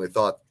originally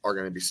thought are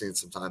going to be seeing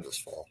some time this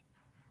fall.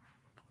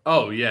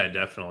 Oh yeah,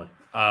 definitely.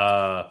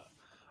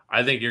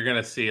 I think you're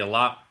going to see a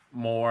lot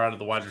more out of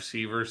the wide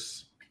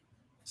receivers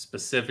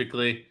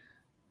specifically.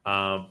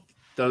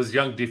 Those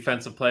young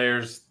defensive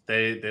players,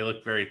 they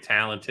look very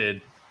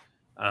talented.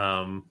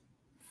 And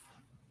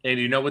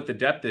with the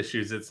depth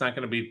issues, it's not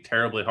going to be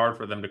terribly hard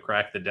for them to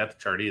crack the depth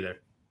chart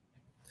either.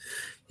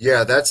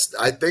 Yeah,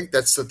 I think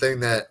that's the thing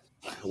that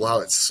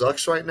while it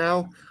sucks right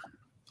now,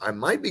 I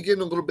might be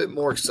getting a little bit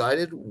more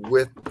excited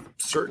with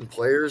certain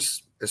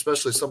players,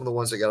 especially some of the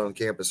ones that got on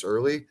campus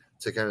early,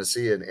 to kind of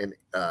see an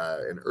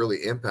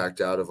early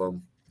impact out of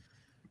them.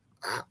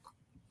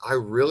 I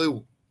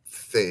really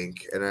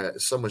think,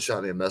 and someone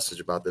shot me a message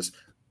about this.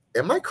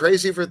 Am I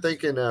crazy for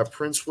thinking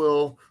Prince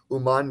Will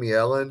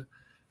Uman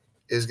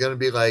is going to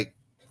be like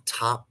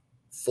top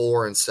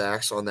 4 in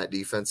sacks on that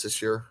defense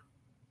this year?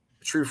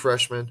 A true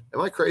freshman.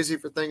 Am I crazy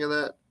for thinking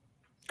that?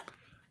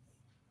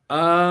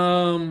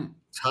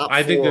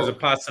 I think there's a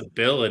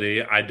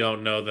possibility. I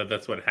don't know that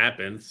that's what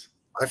happens.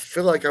 I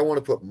feel like I want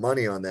to put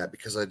money on that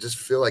because I just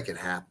feel like it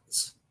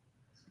happens.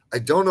 I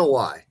don't know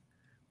why,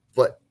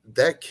 but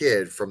that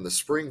kid from the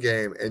spring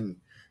game, and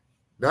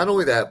not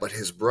only that, but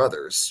his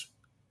brothers,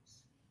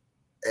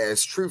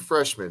 as true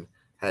freshmen,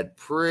 had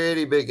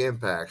pretty big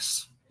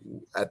impacts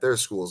at their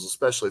schools,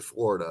 especially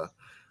Florida.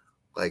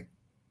 Like,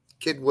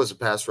 kid was a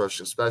pass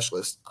rushing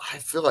specialist. I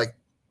feel like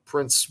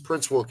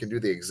Prince Will can do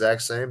the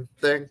exact same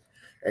thing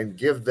and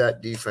give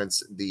that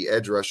defense the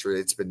edge rusher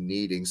it's been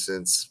needing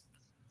since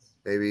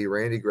maybe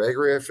Randy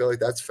Gregory. I feel like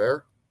that's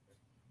fair.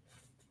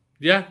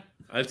 Yeah,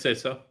 I'd say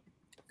so.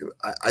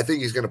 I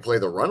think he's going to play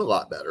the run a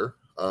lot better.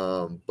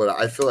 But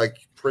I feel like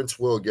Prince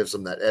Will gives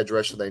them that edge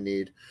rusher they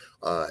need.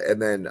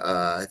 And then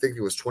I think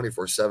it was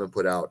 24/7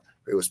 put out.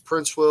 It was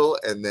Prince Will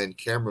and then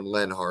Cameron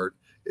Lenhart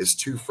is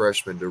 2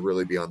 freshmen to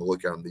really be on the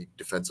lookout on the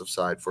defensive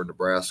side for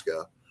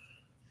Nebraska.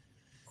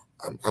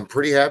 I'm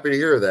pretty happy to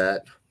hear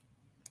that.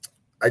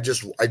 I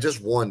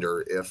just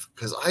wonder if,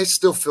 because I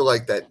still feel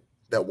like that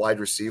wide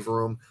receiver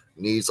room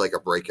needs like a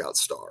breakout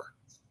star.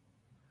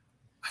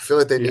 I feel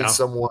like they need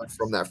someone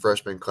from that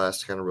freshman class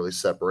to kind of really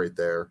separate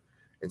there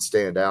and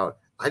stand out.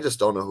 I just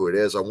don't know who it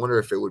is. I wonder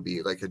if it would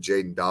be like a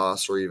Jaden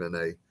Doss or even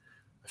I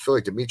feel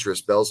like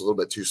Demetrius Bell's a little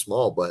bit too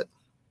small, but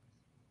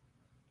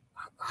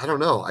I don't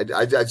know.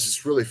 I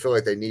just really feel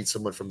like they need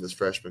someone from this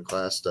freshman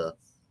class to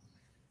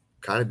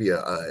kind of be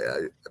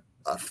a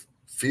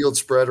field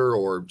spreader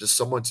or just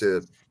someone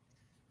to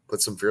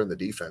put some fear in the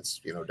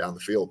defense, down the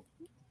field.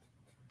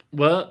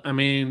 Well, I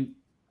mean,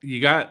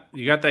 you got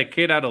that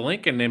kid out of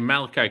Lincoln named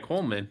Malachi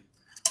Coleman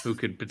who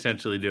could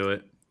potentially do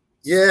it.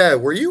 Yeah,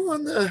 were you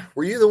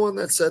the one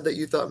that said that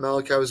you thought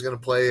Malachi was going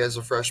to play as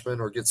a freshman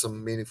or get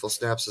some meaningful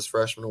snaps as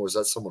freshman, or was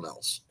that someone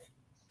else?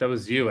 That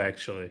was you,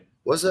 actually.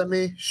 Was that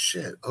me?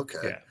 Shit. Okay.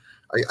 Yeah.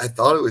 I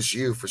thought it was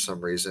you for some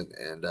reason,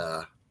 and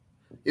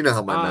you know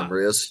how my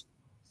memory is.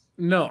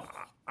 No,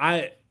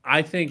 I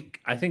think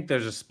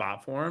there's a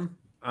spot for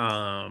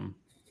him.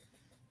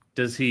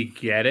 Does he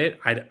get it?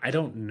 I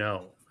don't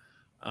know.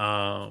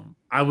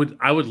 I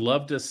would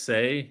love to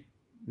say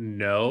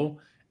no,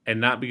 and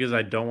not because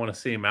I don't want to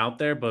see him out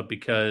there, but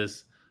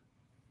because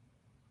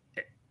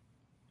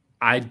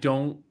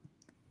the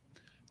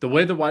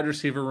way the wide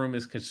receiver room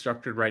is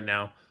constructed right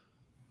now,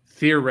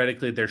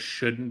 theoretically there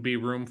shouldn't be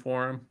room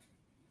for him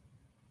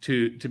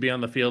to be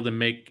on the field and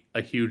make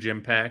a huge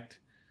impact.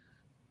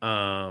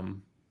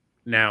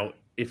 Now,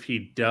 if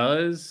he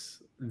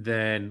does,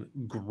 then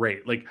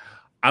great. Like,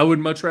 I would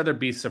much rather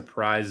be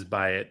surprised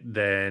by it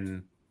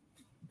than,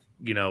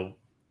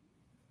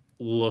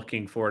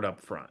 looking for it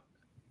up front.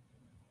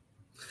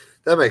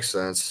 That makes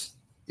sense.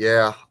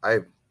 Yeah, I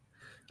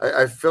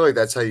feel like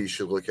that's how you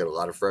should look at a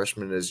lot of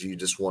freshmen. Is you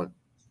just want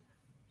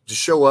to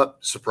show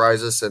up,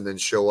 surprise us, and then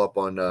show up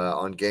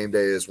on game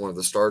day as one of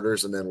the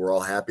starters, and then we're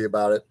all happy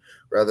about it,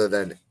 rather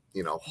than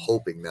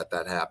hoping that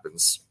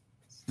happens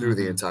through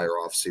the entire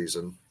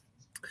offseason.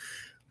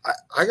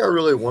 I got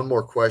really one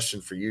more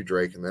question for you,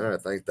 Drake, and then I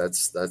think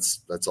that's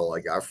all I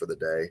got for the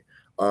day.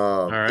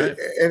 All right,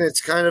 and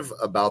it's kind of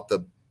about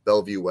the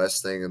Bellevue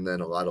West thing, and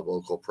then a lot of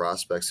local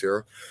prospects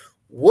here.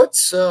 What,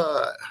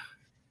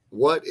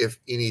 if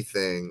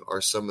anything, are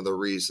some of the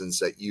reasons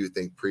that you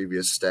think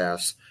previous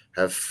staffs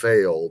have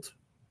failed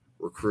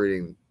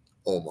recruiting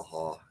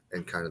Omaha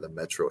and kind of the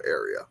metro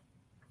area?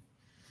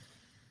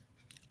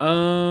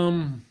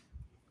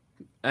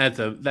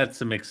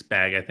 That's a mixed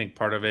bag. I think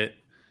part of it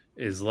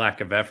is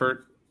lack of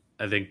effort.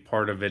 I think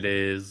part of it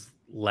is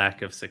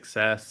lack of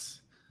success.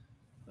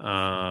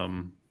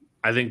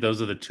 I think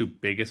those are the 2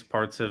 biggest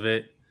parts of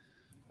it.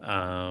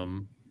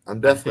 I'm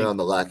definitely on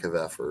the lack of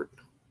effort.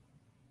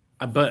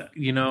 But,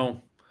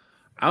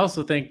 I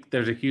also think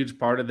there's a huge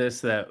part of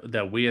this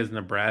that we as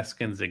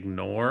Nebraskans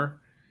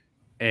ignore.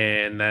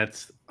 And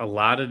that's a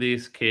lot of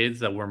these kids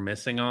that we're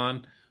missing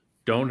on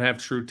don't have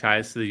true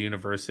ties to the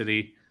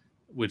university,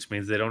 which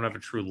means they don't have a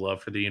true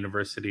love for the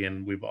university.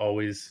 And we've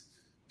always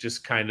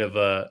just kind of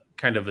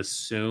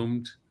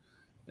assumed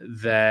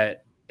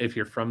that if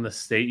you're from the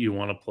state, you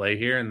want to play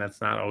here, and that's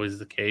not always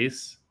the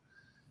case.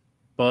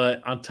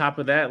 But on top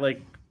of that,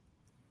 like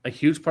a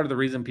huge part of the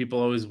reason people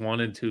always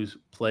wanted to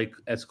play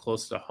as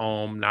close to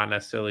home, not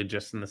necessarily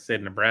just in the state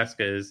of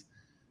Nebraska, is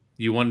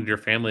you wanted your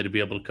family to be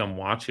able to come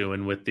watch you.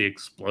 And with the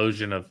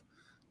explosion of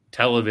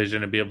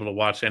television and be able to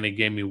watch any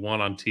game you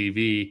want on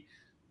TV,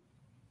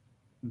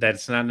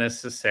 that's not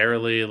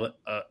necessarily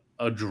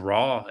a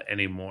draw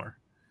anymore.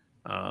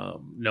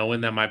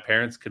 Knowing that my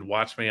parents could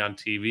watch me on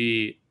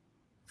TV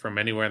from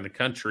anywhere in the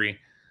country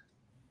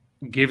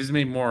gives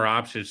me more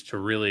options to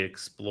really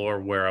explore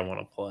where I want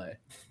to play.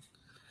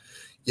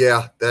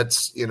 Yeah,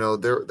 that's,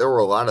 there were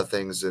a lot of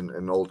things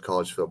in old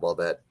college football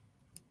that,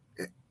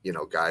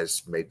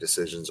 guys made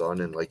decisions on.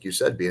 And like you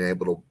said, being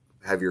able to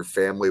have your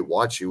family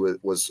watch you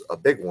was a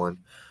big one.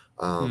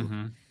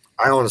 I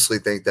honestly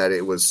think that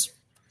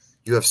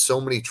you have so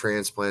many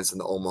transplants in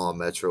the Omaha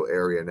metro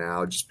area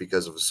now, just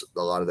because of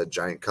a lot of the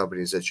giant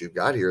companies that you've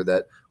got here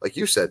that, like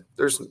you said,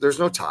 there's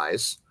no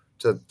ties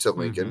to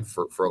Lincoln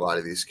for a lot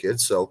of these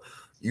kids. So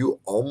you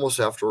almost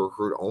have to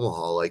recruit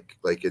Omaha like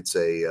it's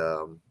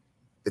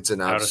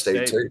an out of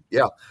state.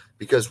 Yeah.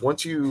 Because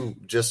once you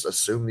just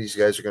assume these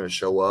guys are going to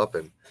show up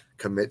and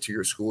commit to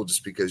your school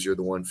just because you're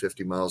the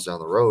 150 miles down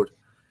the road,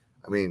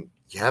 I mean,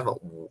 you haven't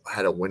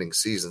had a winning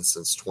season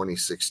since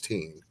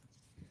 2016.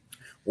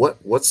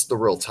 What's the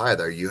real tie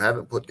there? You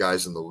haven't put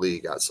guys in the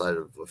league outside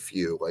of a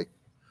few. Like,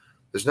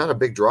 there's not a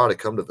big draw to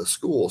come to the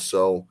school.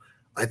 So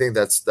I think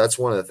that's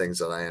one of the things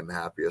that I am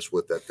happiest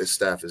with that this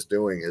staff is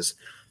doing is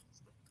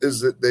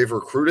that they've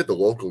recruited the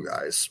local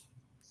guys,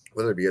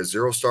 whether it be a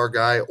 0-star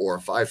guy or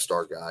a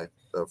 5-star guy,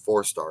 a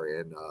 4-star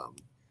in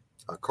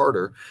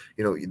Carter.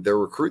 They're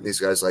recruiting these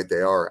guys like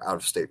they are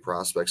out-of-state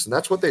prospects. And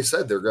that's what they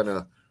said. They're going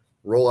to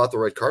roll out the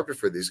red carpet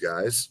for these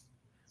guys.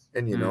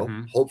 And,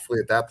 hopefully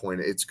at that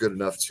point, it's good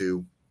enough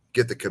to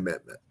get the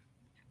commitment.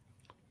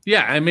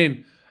 Yeah, I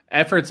mean,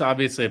 effort's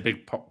obviously a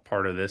big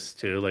part of this,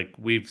 too. Like,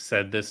 we've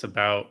said this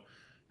about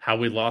how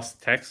we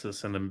lost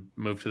Texas and then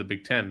moved to the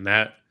Big Ten.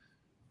 That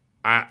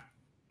I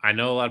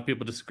know a lot of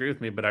people disagree with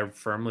me, but I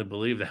firmly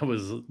believe that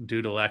was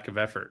due to lack of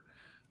effort.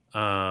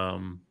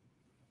 And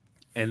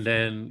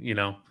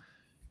then,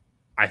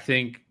 I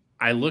think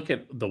I look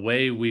at the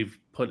way we've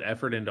put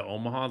effort into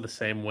Omaha the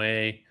same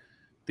way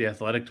the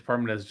athletic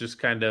department has just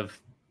kind of,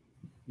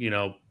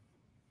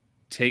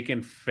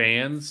 taken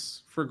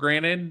fans for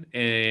granted,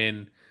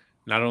 and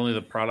not only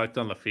the product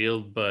on the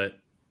field, but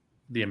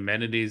the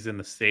amenities in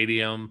the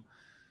stadium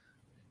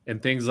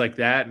and things like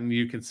that. And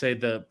you can say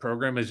the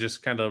program has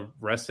just kind of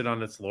rested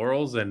on its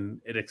laurels and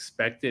it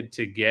expected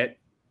to get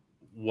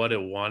what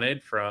it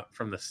wanted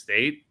from the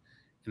state.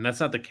 And that's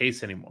not the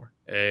case anymore.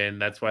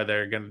 And that's why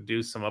they're going to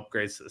do some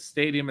upgrades to the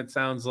stadium, it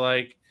sounds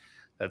like.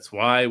 That's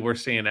why we're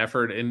seeing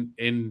effort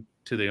into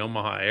the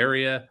Omaha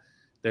area.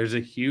 There's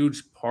a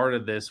huge part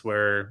of this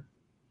where,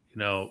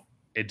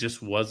 it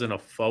just wasn't a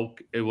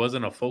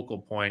focal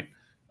point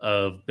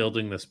of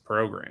building this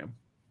program.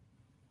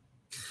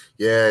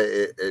 Yeah,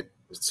 it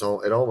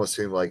almost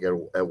seemed like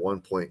at one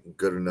point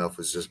good enough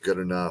was just good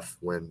enough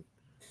when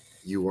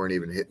you weren't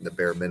even hitting the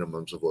bare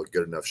minimums of what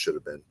good enough should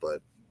have been.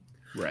 But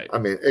right, I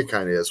mean, it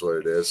kind of is what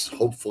it is.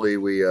 Hopefully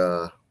we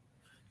have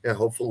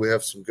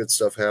some good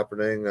stuff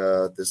happening.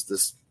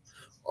 This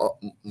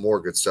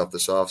more good stuff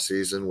this off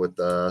season with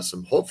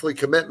some hopefully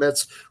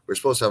commitments. We're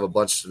supposed to have a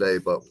bunch today,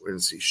 but we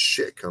didn't see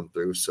shit come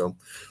through. So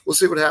we'll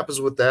see what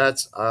happens with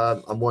that.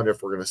 I'm wondering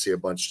if we're going to see a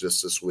bunch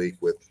just this week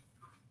with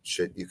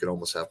shit. You could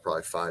almost have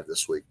probably 5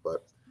 this week,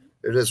 but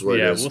it is what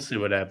it is. Yeah, we'll see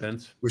what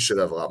happens. We should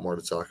have a lot more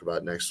to talk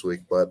about next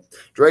week. But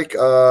Drake,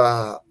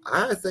 I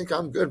think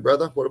I'm good,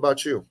 brother. What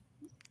about you?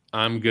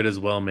 I'm good as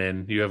well,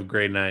 man. You have a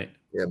great night.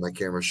 Yeah, my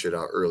camera shit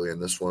out early in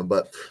this one.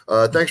 But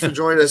thanks for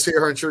joining us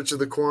here on Church of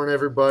the Corn,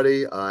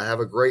 everybody. Have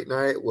a great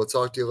night. We'll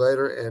talk to you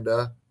later. And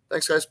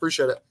thanks, guys.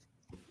 Appreciate it.